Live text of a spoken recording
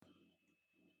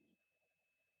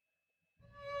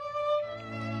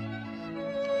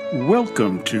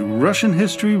Welcome to Russian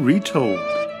History Retold,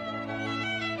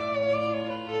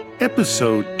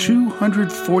 Episode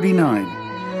 249,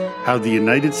 How the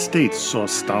United States Saw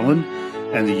Stalin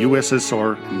and the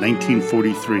USSR in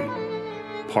 1943,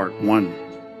 Part 1.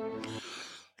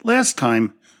 Last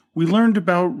time, we learned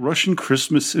about Russian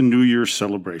Christmas and New Year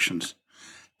celebrations.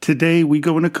 Today, we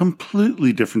go in a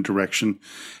completely different direction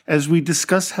as we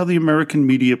discuss how the American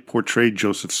media portrayed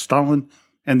Joseph Stalin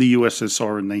and the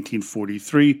USSR in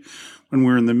 1943, when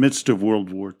we're in the midst of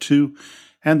World War II,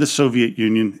 and the Soviet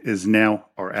Union is now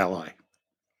our ally.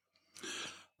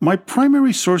 My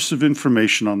primary source of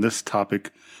information on this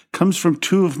topic comes from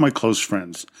two of my close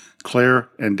friends, Claire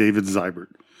and David Zybert.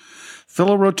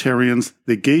 Fellow Rotarians,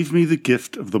 they gave me the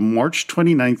gift of the March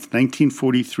 29,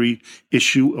 1943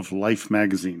 issue of Life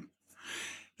magazine.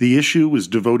 The issue was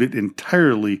devoted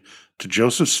entirely to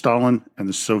Joseph Stalin and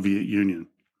the Soviet Union.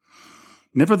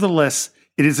 Nevertheless,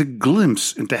 it is a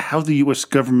glimpse into how the U.S.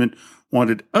 government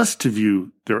wanted us to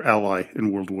view their ally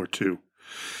in World War II.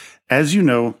 As you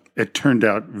know, it turned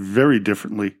out very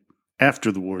differently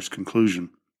after the war's conclusion.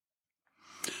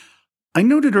 I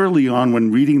noted early on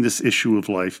when reading this issue of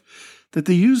Life that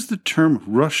they used the term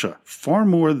Russia far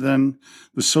more than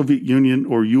the Soviet Union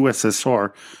or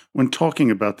USSR when talking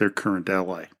about their current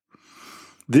ally.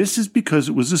 This is because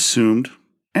it was assumed,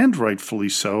 and rightfully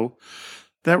so,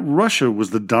 that Russia was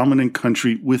the dominant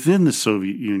country within the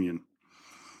Soviet Union.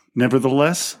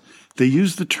 Nevertheless, they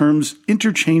used the terms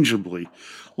interchangeably,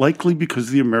 likely because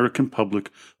the American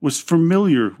public was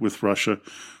familiar with Russia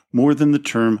more than the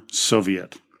term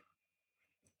Soviet.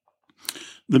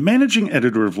 The managing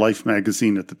editor of Life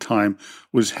magazine at the time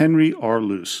was Henry R.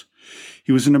 Luce.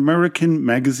 He was an American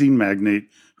magazine magnate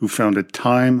who founded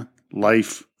Time,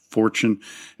 Life, Fortune,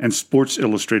 and Sports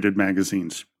Illustrated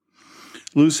magazines.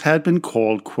 Luce had been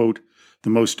called, quote, the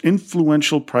most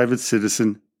influential private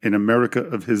citizen in America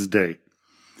of his day,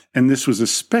 and this was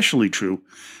especially true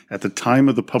at the time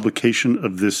of the publication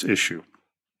of this issue.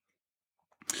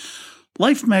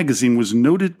 Life magazine was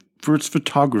noted for its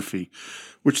photography,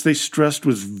 which they stressed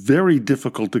was very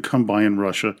difficult to come by in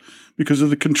Russia because of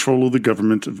the control of the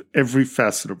government of every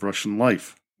facet of Russian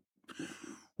life.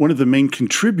 One of the main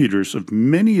contributors of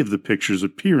many of the pictures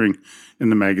appearing in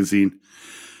the magazine,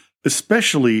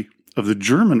 especially of the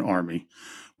German army,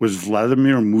 was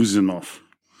Vladimir Musinov.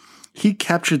 He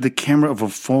captured the camera of a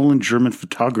fallen German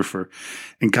photographer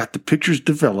and got the pictures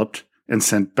developed and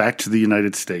sent back to the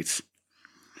United States.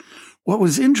 What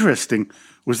was interesting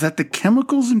was that the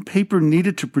chemicals and paper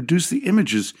needed to produce the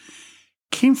images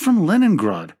came from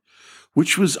Leningrad,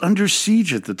 which was under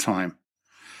siege at the time.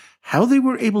 How they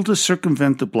were able to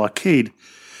circumvent the blockade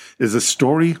is a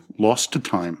story lost to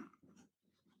time.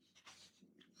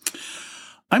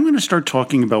 I'm going to start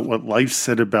talking about what Life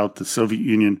said about the Soviet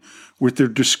Union with their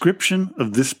description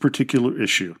of this particular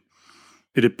issue.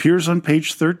 It appears on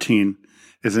page 13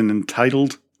 as an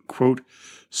entitled, quote,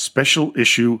 special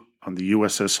issue on the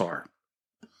USSR.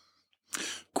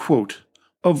 Quote,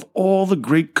 of all the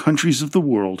great countries of the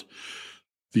world,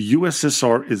 the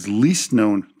USSR is least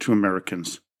known to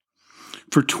Americans.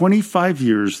 For 25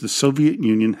 years, the Soviet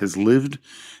Union has lived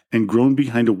and grown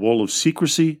behind a wall of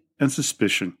secrecy and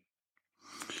suspicion.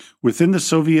 Within the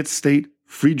Soviet state,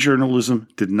 free journalism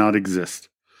did not exist.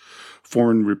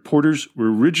 Foreign reporters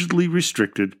were rigidly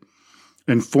restricted,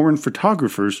 and foreign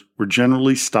photographers were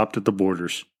generally stopped at the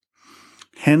borders.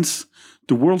 Hence,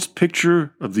 the world's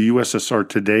picture of the USSR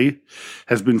today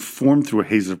has been formed through a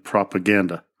haze of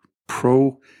propaganda,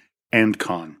 pro and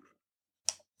con.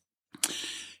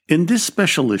 In this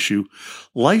special issue,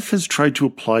 Life has tried to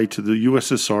apply to the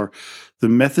USSR the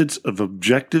methods of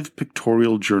objective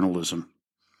pictorial journalism.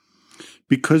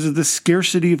 Because of the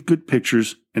scarcity of good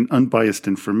pictures and unbiased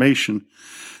information,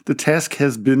 the task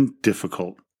has been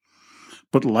difficult.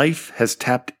 But Life has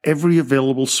tapped every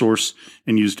available source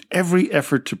and used every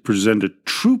effort to present a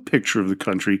true picture of the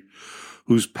country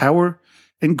whose power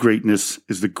and greatness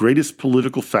is the greatest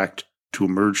political fact to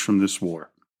emerge from this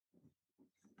war.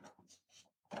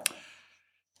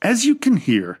 As you can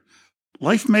hear,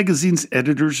 Life magazine's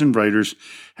editors and writers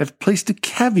have placed a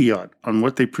caveat on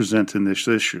what they present in this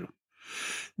issue.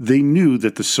 They knew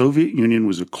that the Soviet Union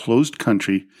was a closed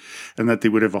country and that they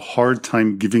would have a hard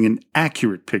time giving an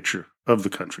accurate picture of the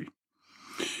country.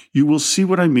 You will see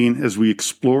what I mean as we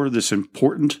explore this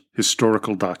important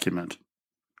historical document.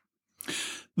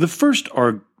 The first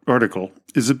article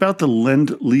is about the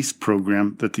Lend-Lease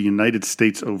program that the United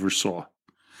States oversaw.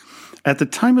 At the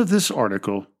time of this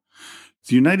article,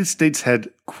 the United States had,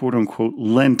 quote-unquote,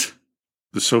 lent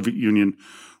the Soviet Union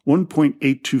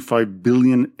 $1.825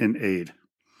 billion in aid.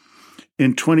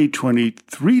 In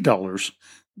 2023 dollars,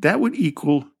 That would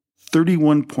equal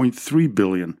 $31.3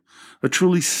 billion, a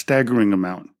truly staggering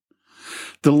amount.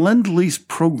 The Lend-Lease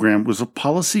program was a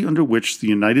policy under which the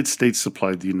United States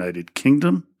supplied the United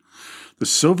Kingdom, the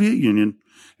Soviet Union,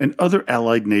 and other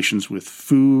allied nations with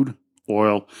food,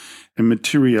 oil, and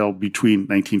materiel between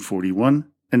 1941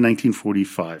 and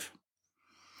 1945.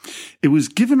 It was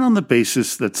given on the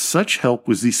basis that such help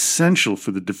was essential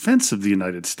for the defense of the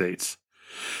United States.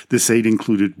 This aid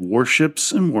included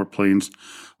warships and warplanes,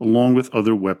 along with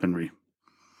other weaponry.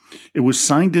 It was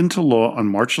signed into law on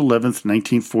March 11,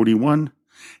 1941,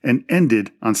 and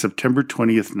ended on September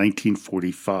 20,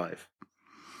 1945.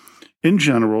 In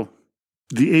general,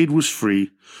 the aid was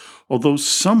free, although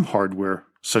some hardware,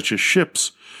 such as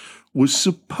ships, was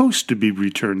supposed to be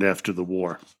returned after the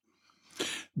war.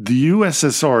 The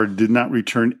USSR did not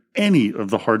return any of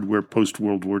the hardware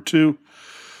post-World War II,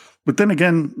 but then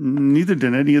again, neither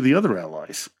did any of the other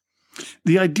allies.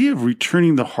 The idea of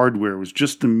returning the hardware was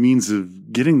just a means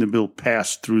of getting the bill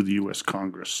passed through the U.S.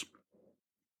 Congress.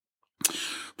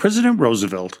 President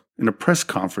Roosevelt, in a press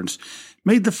conference,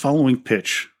 made the following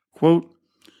pitch, quote,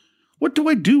 "What do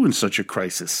I do in such a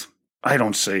crisis? I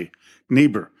don't say,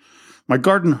 neighbor, my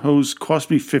garden hose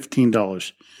cost me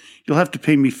 $15. You'll have to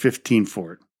pay me $15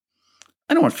 for it.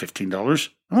 I don't want $15.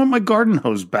 I want my garden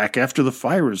hose back after the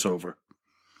fire is over."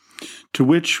 To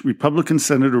which Republican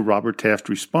Senator Robert Taft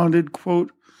responded,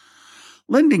 quote,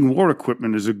 "Lending war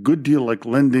equipment is a good deal like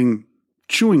lending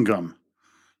chewing gum.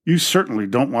 You certainly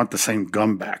don't want the same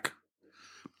gum back."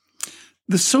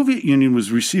 The Soviet Union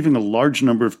was receiving a large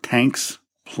number of tanks,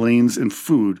 planes, and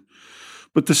food,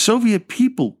 but the Soviet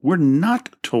people were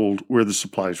not told where the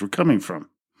supplies were coming from,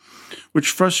 which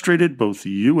frustrated both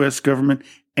the U.S. government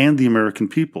and the American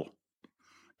people.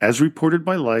 As reported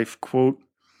by Life, quote,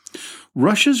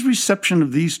 "Russia's reception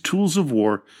of these tools of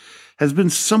war has been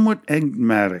somewhat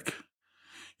enigmatic.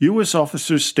 U.S.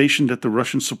 officers stationed at the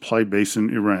Russian supply base in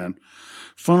Iran,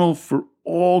 funnel for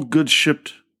all goods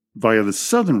shipped via the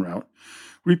southern route,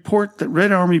 report that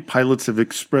Red Army pilots have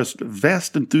expressed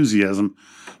vast enthusiasm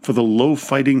for the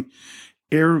low-fighting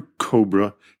Air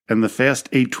Cobra and the fast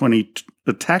A-20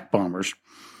 attack bombers,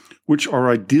 which are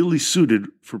ideally suited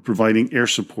for providing air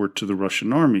support to the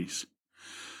Russian armies.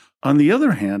 On the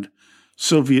other hand,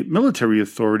 Soviet military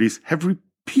authorities have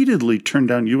repeatedly turned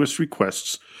down U.S.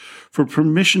 requests for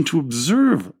permission to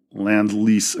observe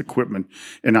Lend-Lease equipment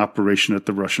in operation at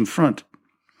the Russian front.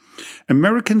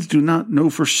 Americans do not know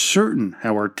for certain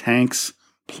how our tanks,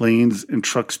 planes, and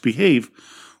trucks behave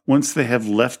once they have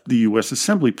left the U.S.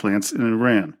 assembly plants in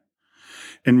Iran.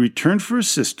 In return for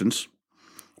assistance,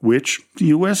 which the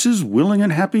U.S. is willing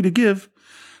and happy to give,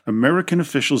 American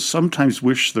officials sometimes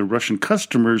wish their Russian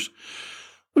customers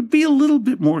would be a little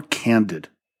bit more candid,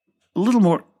 a little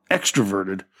more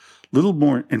extroverted, a little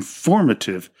more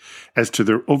informative as to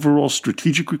their overall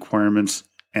strategic requirements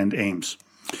and aims.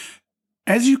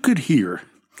 As you could hear,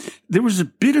 there was a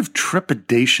bit of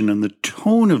trepidation in the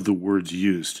tone of the words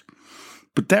used,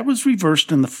 but that was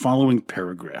reversed in the following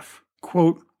paragraph.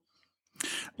 Quote,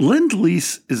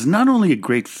 "Lend-Lease is not only a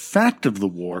great fact of the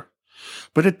war,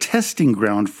 but a testing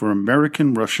ground for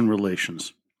American-Russian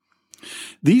relations.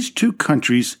 These two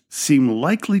countries seem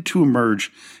likely to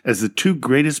emerge as the two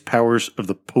greatest powers of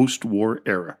the post-war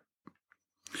era."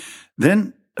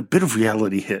 Then a bit of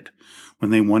reality hit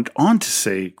when they went on to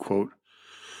say, quote,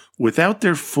 "Without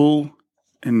their full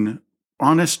and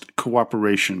honest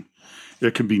cooperation, there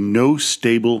can be no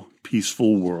stable,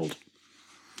 peaceful world."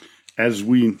 As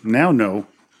we now know,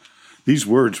 these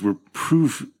words were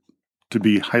proved to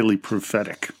be highly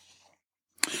prophetic.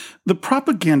 The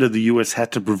propaganda the U.S.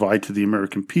 had to provide to the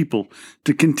American people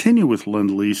to continue with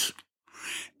Lend-Lease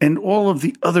and all of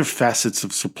the other facets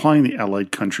of supplying the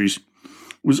Allied countries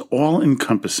was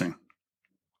all-encompassing.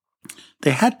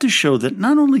 They had to show that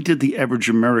not only did the average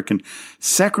American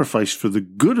sacrifice for the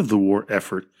good of the war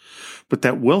effort, but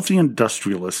that wealthy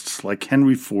industrialists like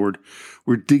Henry Ford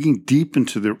were digging deep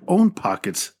into their own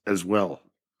pockets as well.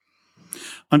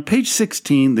 On page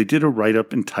 16, they did a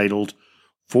write-up entitled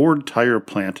 "Ford Tire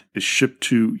Plant is Shipped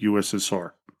to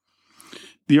USSR."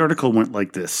 The article went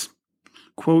like this,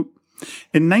 quote,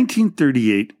 "In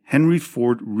 1938, Henry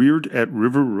Ford reared at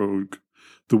River Road,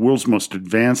 the world's most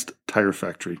advanced tire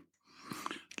factory.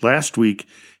 Last week,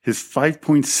 his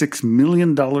 $5.6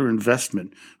 million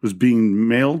investment was being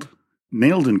nailed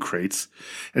in crates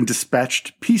and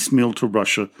dispatched piecemeal to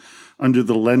Russia under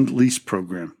the Lend-Lease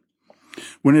program.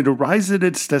 When it arrives at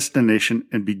its destination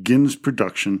and begins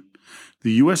production,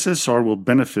 the USSR will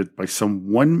benefit by some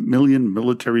 1 million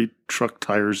military truck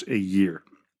tires a year.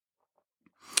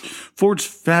 Ford's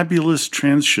fabulous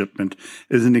transshipment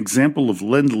is an example of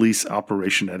Lend-Lease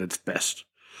operation at its best.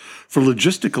 For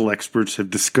logistical experts have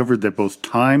discovered that both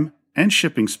time and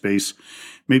shipping space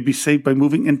may be saved by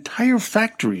moving entire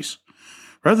factories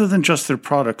rather than just their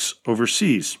products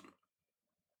overseas.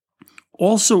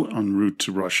 Also en route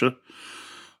to Russia,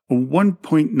 a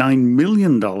 $1.9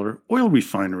 million oil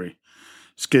refinery,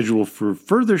 scheduled for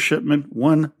further shipment,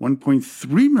 one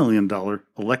 $1.3 million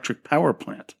electric power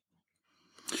plant.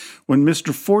 When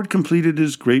Mr. Ford completed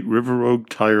his great River Road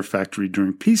tire factory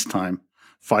during peacetime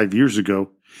 5 years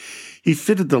ago, he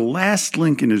fitted the last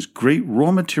link in his great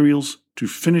raw materials to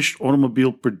finished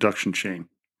automobile production chain.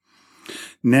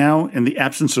 Now, in the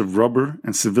absence of rubber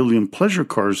and civilian pleasure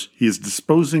cars, he is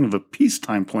disposing of a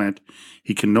peacetime plant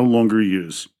he can no longer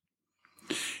use.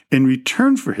 In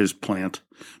return for his plant,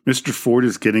 Mr. Ford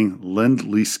is getting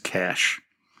Lend-Lease cash.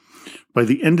 By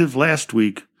the end of last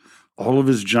week, all of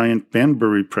his giant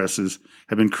Banbury presses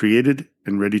have been created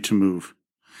and ready to move.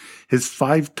 His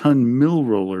 5-ton mill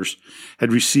rollers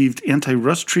had received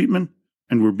anti-rust treatment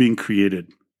and were being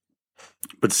created.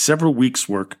 But several weeks'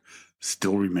 work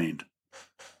still remained.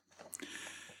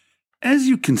 As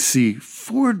you can see,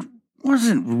 Ford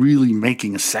wasn't really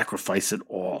making a sacrifice at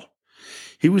all.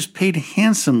 He was paid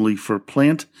handsomely for a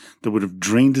plant that would have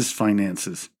drained his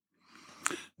finances.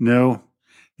 No,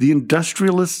 the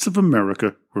industrialists of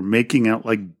America were making out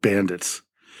like bandits.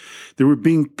 They were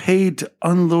being paid to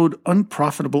unload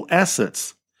unprofitable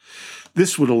assets.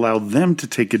 This would allow them to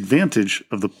take advantage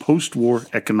of the post-war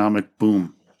economic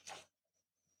boom.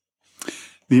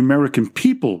 The American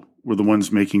people were the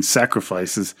ones making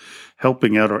sacrifices,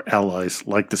 helping out our allies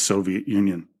like the Soviet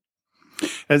Union.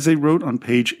 As they wrote on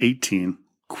page 18,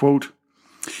 quote,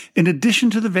 "In addition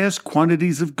to the vast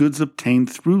quantities of goods obtained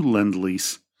through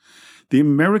Lend-Lease, the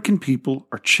American people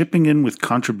are chipping in with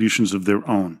contributions of their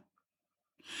own.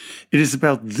 It is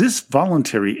about this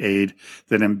voluntary aid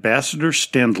that Ambassador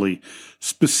Stanley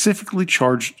specifically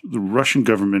charged the Russian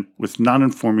government with not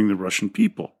informing the Russian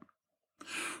people.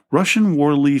 Russian War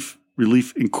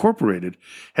Relief Incorporated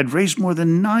had raised more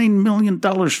than $9 million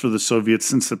for the Soviets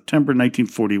since September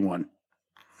 1941.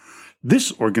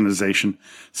 This organization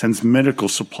sends medical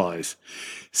supplies,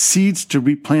 seeds to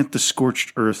replant the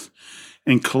scorched earth,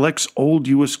 and collects old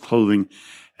U.S. clothing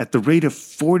at the rate of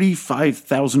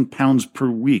 45,000 pounds per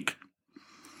week.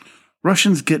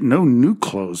 Russians get no new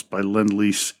clothes by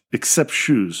Lend-Lease except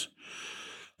shoes.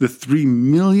 The 3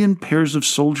 million pairs of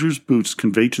soldiers' boots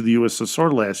conveyed to the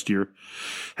USSR last year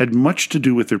had much to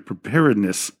do with their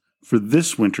preparedness for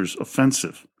this winter's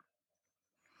offensive.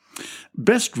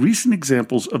 Best recent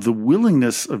examples of the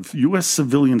willingness of U.S.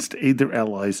 civilians to aid their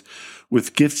allies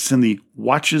with gifts in the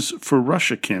Watches for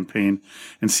Russia campaign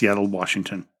in Seattle,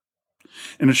 Washington.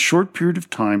 In a short period of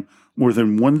time, more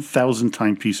than 1,000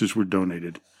 timepieces were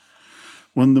donated.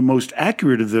 When the most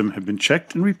accurate of them have been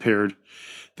checked and repaired,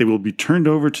 they will be turned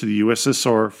over to the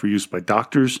USSR for use by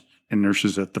doctors and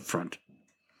nurses at the front.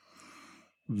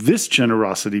 This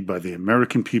generosity by the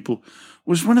American people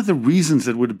was one of the reasons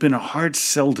it would have been a hard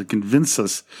sell to convince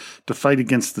us to fight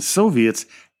against the Soviets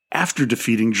after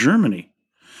defeating Germany.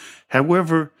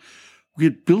 However, we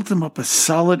had built them up as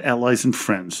solid allies and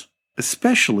friends,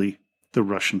 especially the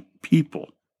Russian people.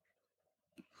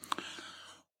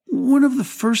 One of the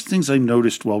first things I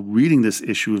noticed while reading this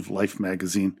issue of Life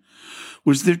magazine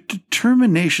was their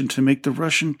determination to make the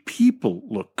Russian people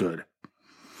look good.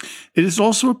 It is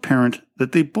also apparent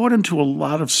that they bought into a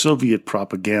lot of Soviet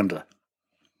propaganda.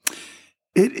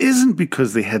 It isn't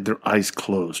because they had their eyes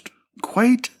closed.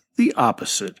 Quite the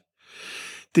opposite.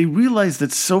 They realized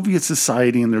that Soviet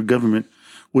society and their government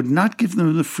would not give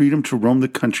them the freedom to roam the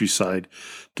countryside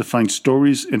to find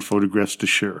stories and photographs to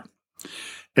share.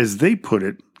 As they put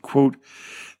it, quote,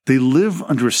 "They live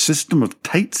under a system of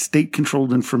tight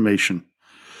state-controlled information.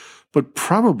 But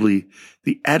probably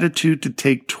the attitude to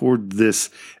take toward this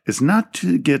is not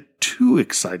to get too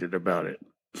excited about it."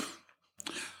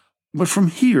 But from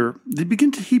here, they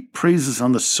begin to heap praises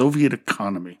on the Soviet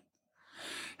economy.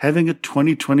 Having a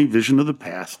 2020 vision of the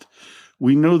past,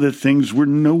 we know that things were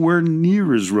nowhere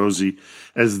near as rosy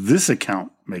as this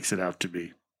account makes it out to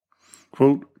be.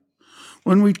 Quote,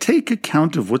 "When we take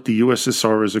account of what the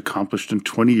USSR has accomplished in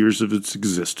 20 years of its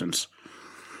existence,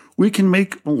 we can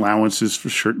make allowances for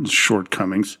certain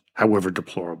shortcomings, however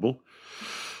deplorable.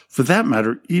 For that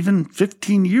matter, even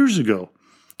 15 years ago,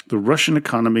 the Russian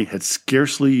economy had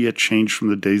scarcely yet changed from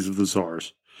the days of the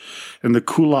Tsars, and the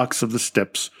kulaks of the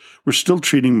steppes were still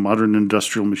treating modern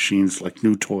industrial machines like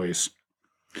new toys.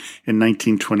 In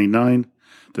 1929,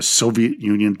 the Soviet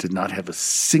Union did not have a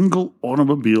single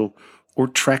automobile or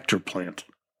tractor plant.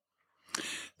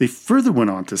 They further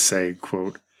went on to say,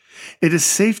 quote, "It is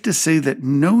safe to say that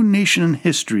no nation in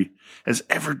history has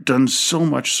ever done so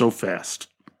much so fast.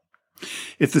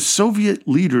 If the Soviet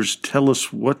leaders tell us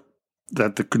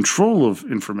that the control of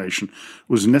information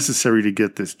was necessary to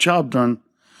get this job done,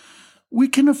 we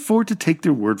can afford to take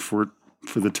their word for it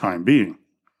for the time being.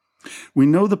 We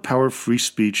know the power of free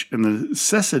speech and the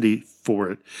necessity for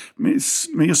it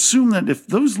may assume that if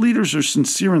those leaders are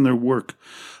sincere in their work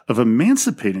of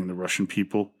emancipating the Russian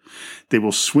people, they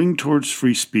will swing towards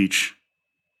free speech,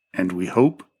 and we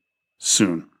hope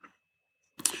soon."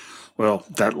 Well,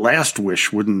 that last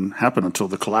wish wouldn't happen until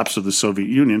the collapse of the Soviet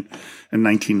Union in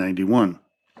 1991.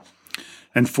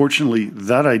 And fortunately,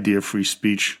 that idea of free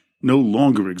speech no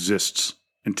longer exists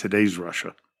in today's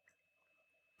Russia.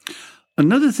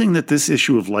 Another thing that this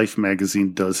issue of Life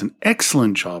magazine does an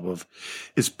excellent job of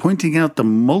is pointing out the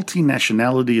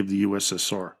multinationality of the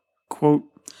USSR. Quote,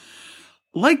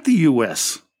 "Like the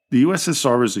the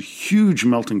USSR is a huge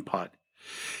melting pot.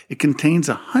 It contains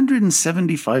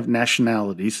 175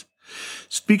 nationalities,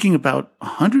 speaking about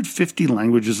 150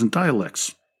 languages and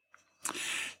dialects.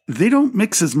 They don't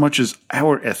mix as much as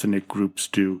our ethnic groups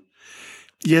do,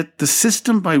 yet the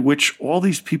system by which all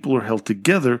these people are held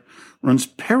together runs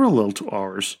parallel to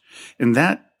ours in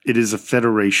that it is a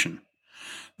federation.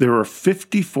 There are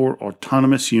 54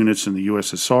 autonomous units in the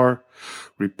USSR,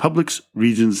 republics,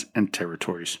 regions, and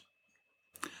territories."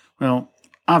 Well,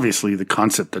 obviously the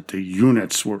concept that the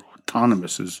units were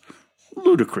autonomous is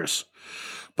ludicrous,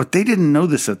 but they didn't know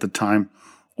this at the time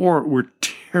or were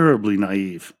terribly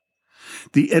naive.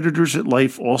 The editors at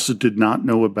Life also did not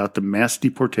know about the mass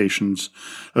deportations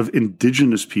of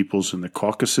indigenous peoples in the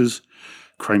Caucasus,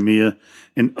 Crimea,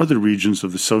 and other regions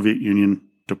of the Soviet Union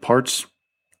to parts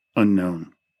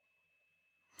unknown.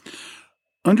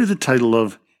 Under the title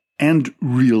of "And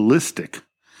Realistic,"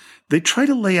 they try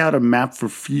to lay out a map for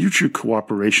future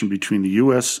cooperation between the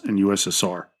US and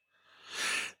USSR.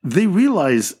 They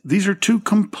realize these are two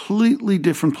completely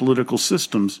different political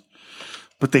systems,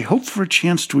 but they hope for a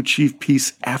chance to achieve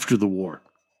peace after the war.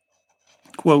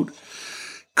 Quote,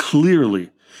 "Clearly,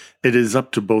 it is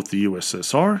up to both the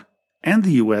USSR and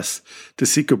the US to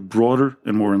seek a broader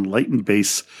and more enlightened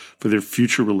base for their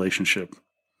future relationship.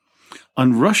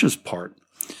 On Russia's part,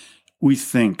 we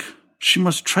think she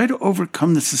must try to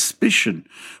overcome the suspicion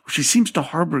which she seems to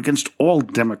harbor against all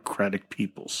democratic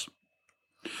peoples.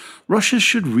 Russia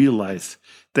should realize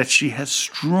that she has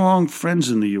strong friends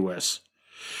in the US,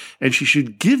 and she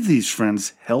should give these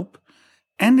friends help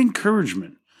and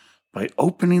encouragement by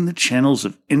opening the channels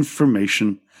of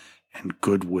information and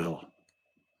goodwill."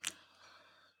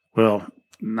 Well,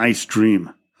 nice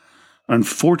dream.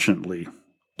 Unfortunately,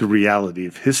 the reality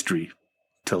of history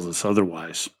tells us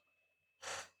otherwise.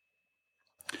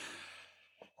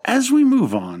 As we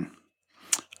move on,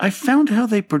 I found how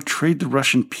they portrayed the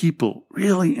Russian people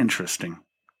really interesting.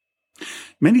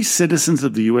 Many citizens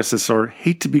of the USSR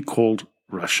hate to be called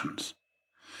Russians.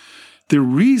 The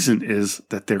reason is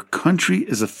that their country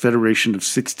is a federation of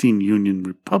 16 union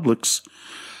republics,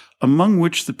 among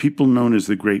which the people known as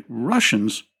the Great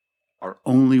Russians are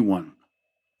only one.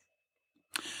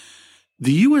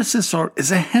 The USSR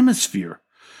is a hemisphere,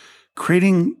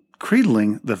 cradling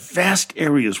the vast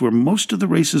areas where most of the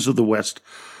races of the West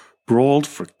brawled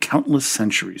for countless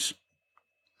centuries.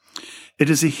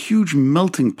 It is a huge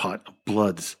melting pot of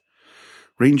bloods,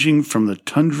 ranging from the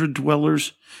tundra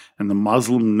dwellers and the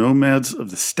Muslim nomads of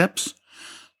the steppes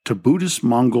to Buddhist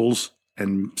Mongols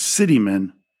and city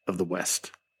men of the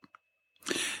West.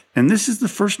 And this is the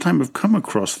first time I've come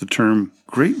across the term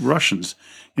Great Russians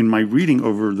in my reading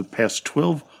over the past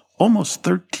 12, almost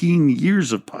 13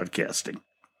 years of podcasting.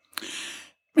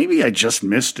 Maybe I just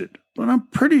missed it, but I'm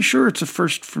pretty sure it's a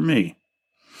first for me.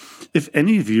 If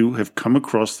any of you have come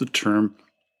across the term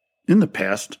in the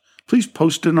past, please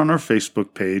post it on our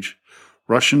Facebook page,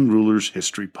 Russian Rulers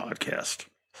History Podcast.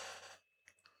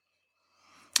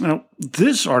 Now,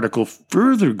 this article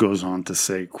further goes on to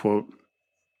say, quote,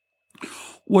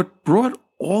 "What brought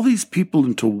all these people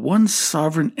into one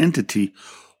sovereign entity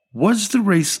was the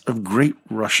race of Great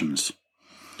Russians,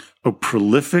 a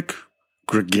prolific,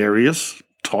 gregarious,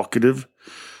 talkative,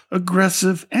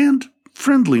 aggressive, and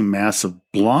friendly mass of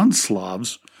blonde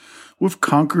Slavs who have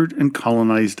conquered and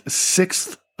colonized a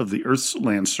sixth of the Earth's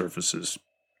land surfaces.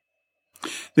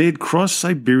 They had crossed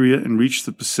Siberia and reached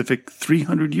the Pacific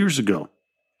 300 years ago.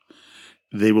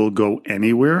 They will go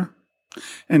anywhere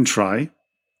and try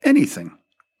anything.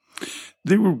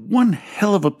 They were one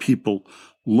hell of a people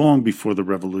long before the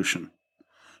revolution.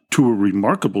 To a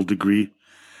remarkable degree,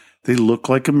 they look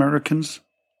like Americans,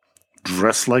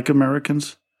 dress like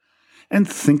Americans, and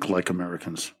think like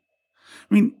Americans.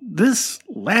 I mean, this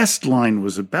last line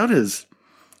was about as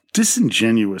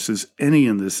disingenuous as any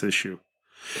in this issue.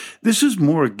 This is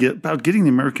more about getting the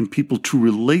American people to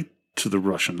relate to the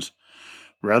Russians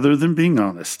rather than being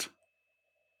honest.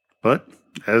 But,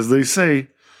 as they say,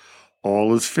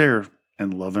 all is fair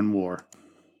in love and war.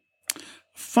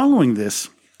 Following this,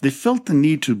 they felt the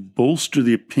need to bolster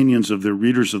the opinions of their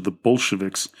readers of the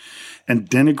Bolsheviks and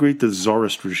denigrate the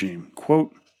Tsarist regime.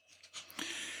 Quote,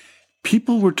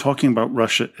 people were talking about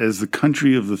Russia as the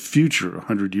country of the future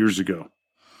 100 years ago.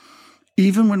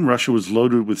 Even when Russia was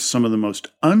loaded with some of the most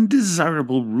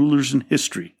undesirable rulers in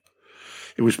history,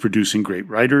 it was producing great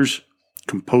writers,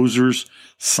 composers,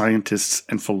 scientists,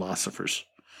 and philosophers.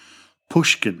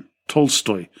 Pushkin,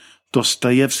 Tolstoy,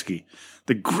 Dostoevsky,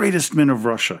 the greatest men of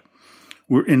Russia,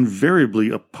 were invariably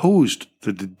opposed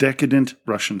to the decadent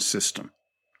Russian system.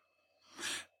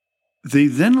 They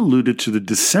then alluded to the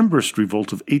Decembrist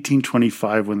revolt of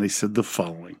 1825 when they said the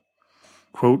following,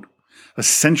 quote, a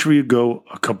century ago,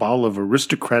 a cabal of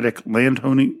aristocratic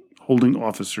land-holding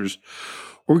officers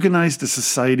organized a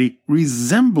society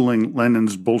resembling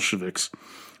Lenin's Bolsheviks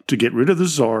to get rid of the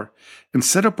Tsar and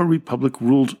set up a republic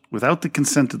ruled without the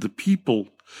consent of the people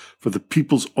for the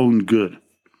people's own good.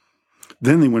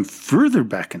 Then they went further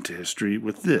back into history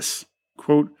with this,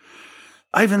 quote,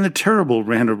 Ivan the Terrible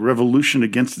ran a revolution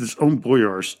against his own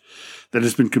boyars that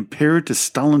has been compared to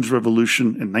Stalin's revolution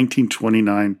in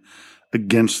 1929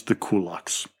 against the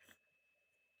kulaks.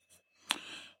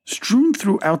 Strewn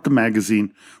throughout the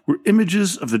magazine were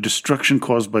images of the destruction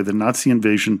caused by the Nazi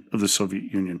invasion of the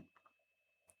Soviet Union.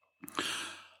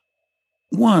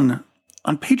 One,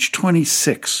 on page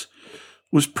 26,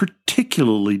 was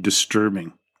particularly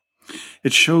disturbing.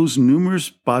 It shows numerous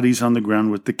bodies on the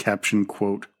ground with the caption,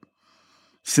 quote,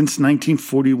 since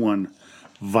 1941,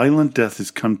 violent death has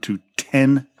come to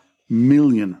 10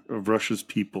 million of Russia's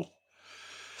people.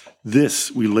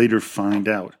 This, we later find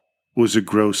out, was a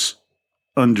gross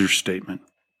understatement.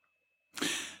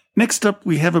 Next up,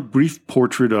 we have a brief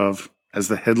portrait of, as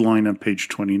the headline on page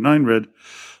 29 read,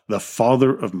 the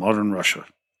father of modern Russia.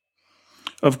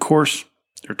 Of course,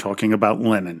 they're talking about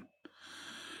Lenin.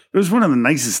 It was one of the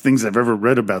nicest things I've ever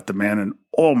read about the man in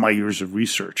all my years of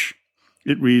research.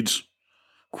 It reads,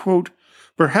 quote,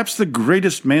 perhaps the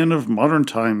greatest man of modern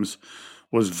times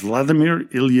was Vladimir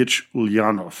Ilyich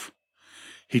Ulyanov.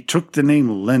 He took the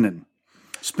name Lenin,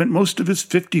 spent most of his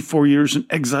 54 years in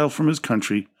exile from his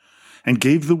country, and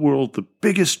gave the world the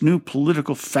biggest new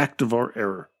political fact of our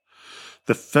era,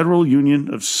 the Federal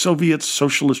Union of Soviet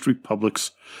Socialist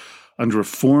Republics under a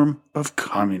form of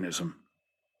communism.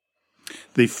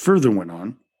 They further went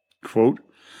on, quote,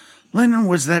 Lenin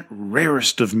was that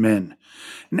rarest of men,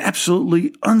 an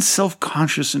absolutely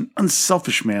unself-conscious and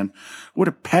unselfish man with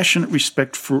a passionate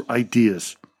respect for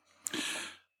ideas,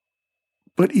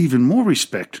 but even more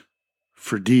respect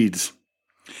for deeds.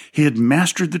 He had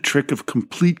mastered the trick of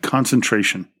complete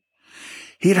concentration.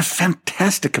 He had a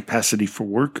fantastic capacity for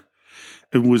work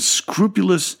and was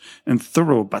scrupulous and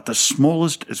thorough about the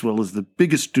smallest as well as the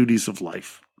biggest duties of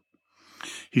life.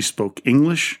 He spoke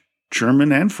English,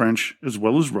 German, and French, as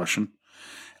well as Russian,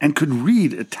 and could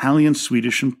read Italian,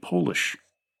 Swedish, and Polish.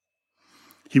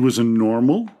 He was a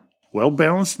normal,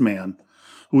 well-balanced man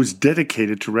who was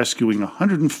dedicated to rescuing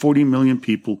 140 million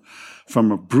people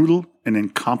from a brutal and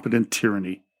incompetent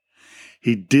tyranny.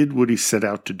 He did what he set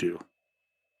out to do.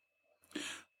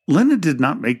 Lenin did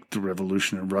not make the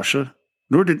revolution in Russia,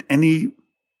 nor did any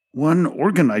one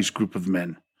organized group of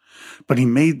men, but he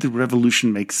made the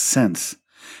revolution make sense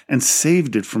and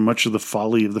saved it from much of the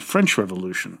folly of the French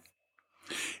Revolution.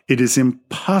 It is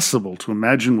impossible to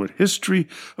imagine what history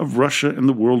of Russia and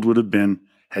the world would have been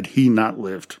had he not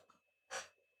lived.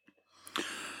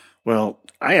 Well,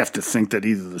 I have to think that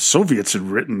either the Soviets had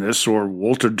written this or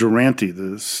Walter Duranty,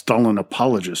 the Stalin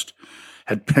apologist,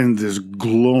 had penned this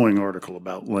glowing article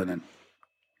about Lenin.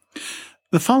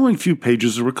 The following few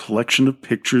pages are a collection of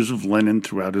pictures of Lenin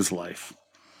throughout his life.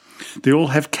 They all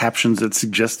have captions that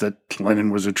suggest that Lenin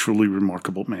was a truly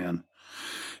remarkable man.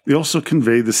 They also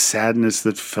convey the sadness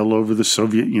that fell over the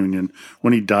Soviet Union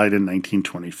when he died in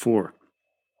 1924.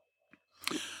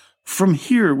 From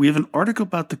here, we have an article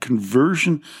about the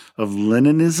conversion of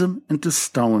Leninism into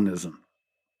Stalinism.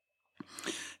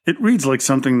 It reads like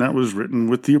something that was written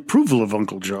with the approval of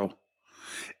Uncle Joe.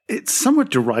 It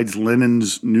somewhat derides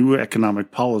Lenin's new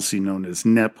economic policy known as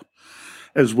NEP,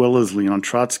 as well as Leon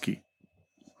Trotsky.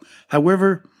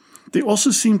 However, they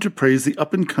also seem to praise the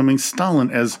up-and-coming Stalin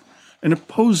as an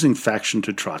opposing faction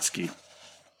to Trotsky.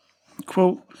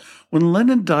 Quote, when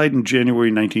Lenin died in January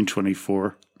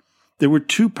 1924, there were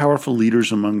two powerful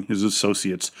leaders among his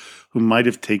associates who might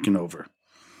have taken over.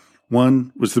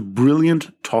 One was the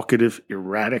brilliant, talkative,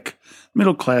 erratic,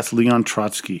 middle-class Leon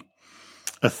Trotsky,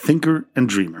 a thinker and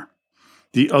dreamer.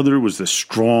 The other was the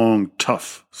strong,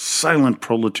 tough, silent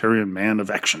proletarian man of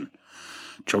action,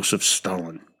 Joseph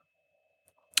Stalin.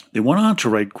 They went on to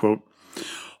write, quote,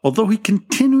 although he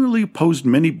continually opposed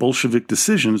many Bolshevik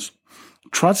decisions,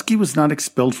 Trotsky was not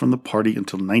expelled from the party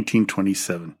until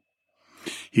 1927.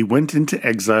 He went into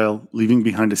exile, leaving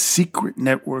behind a secret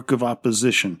network of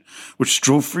opposition, which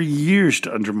strove for years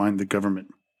to undermine the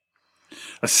government.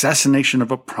 Assassination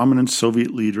of a prominent Soviet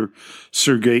leader,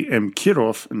 Sergei M.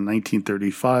 Kirov, in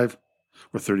 1935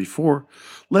 or 34,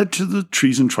 led to the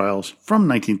treason trials from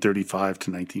 1935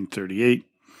 to 1938,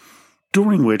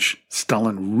 during which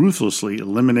Stalin ruthlessly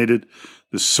eliminated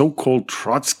the so-called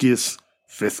Trotskyist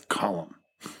fifth column.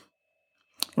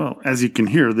 Well, as you can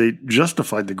hear, they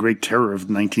justified the Great Terror of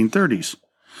the 1930s.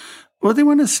 But they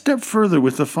went a step further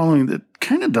with the following that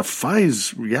kind of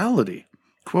defies reality.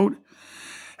 Quote,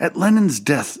 at Lenin's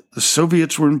death, the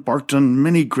Soviets were embarked on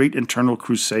many great internal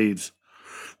crusades.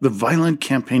 The violent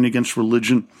campaign against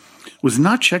religion was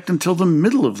not checked until the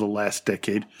middle of the last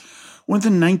decade, when the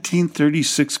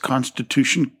 1936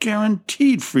 Constitution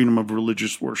guaranteed freedom of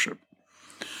religious worship.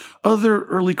 Other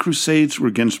early crusades were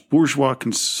against bourgeois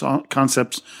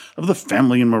concepts of the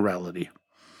family and morality.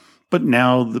 But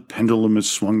now the pendulum has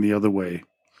swung the other way.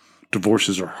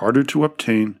 Divorces are harder to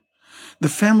obtain, the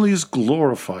family is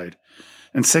glorified,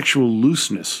 and sexual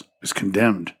looseness is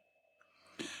condemned.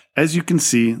 As you can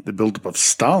see, the buildup of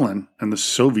Stalin and the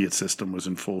Soviet system was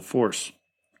in full force.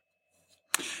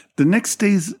 The next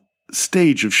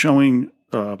stage of showing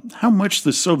how much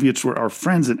the Soviets were our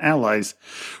friends and allies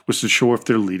was to show off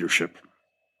their leadership.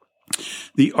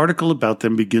 The article about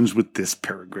them begins with this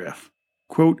paragraph.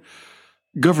 Quote,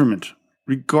 government,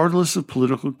 regardless of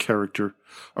political character,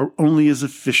 are only as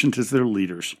efficient as their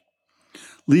leaders.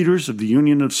 Leaders of the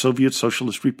Union of Soviet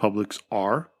Socialist Republics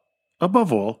are,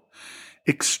 above all,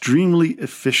 extremely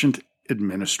efficient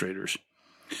administrators.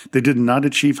 They did not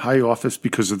achieve high office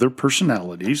because of their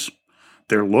personalities,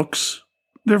 their looks,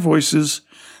 their voices,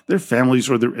 their families,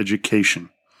 or their education.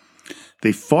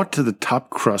 They fought to the top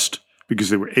crust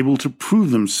because they were able to prove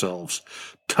themselves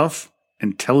tough,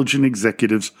 intelligent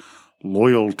executives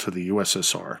loyal to the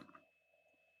USSR.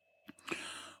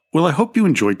 Well, I hope you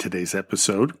enjoyed today's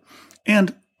episode.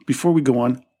 And before we go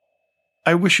on,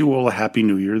 I wish you all a Happy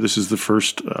New Year. This is the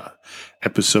first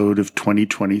episode of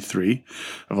 2023.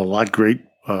 I have a lot of great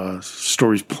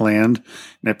stories planned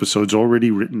and episodes already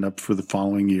written up for the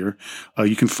following year.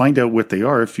 You can find out what they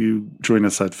are if you join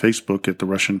us on Facebook at the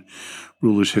Russian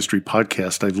Rulers History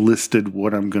Podcast. I've listed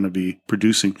what I'm going to be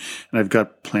producing, and I've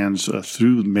got plans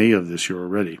through May of this year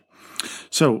already.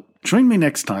 So join me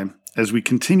next time as we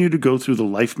continue to go through the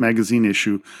Life magazine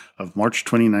issue of March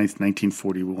 29th,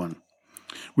 1941.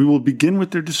 We will begin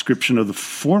with their description of the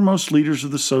foremost leaders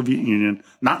of the Soviet Union,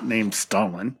 not named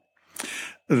Stalin.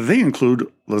 They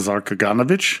include Lazar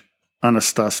Kaganovich,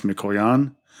 Anastas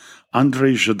Mikoyan,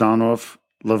 Andrei Zhdanov,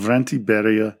 Lavrenti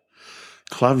Beria,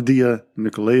 Klavdia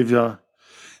Nikolaeva,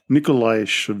 Nikolai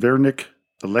Shvernik,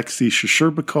 Alexei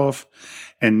Shcherbakov,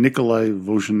 and Nikolai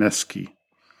Vozhnesky.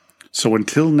 So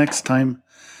until next time,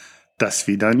 до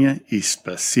свидания и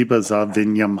спасибо за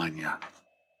внимание.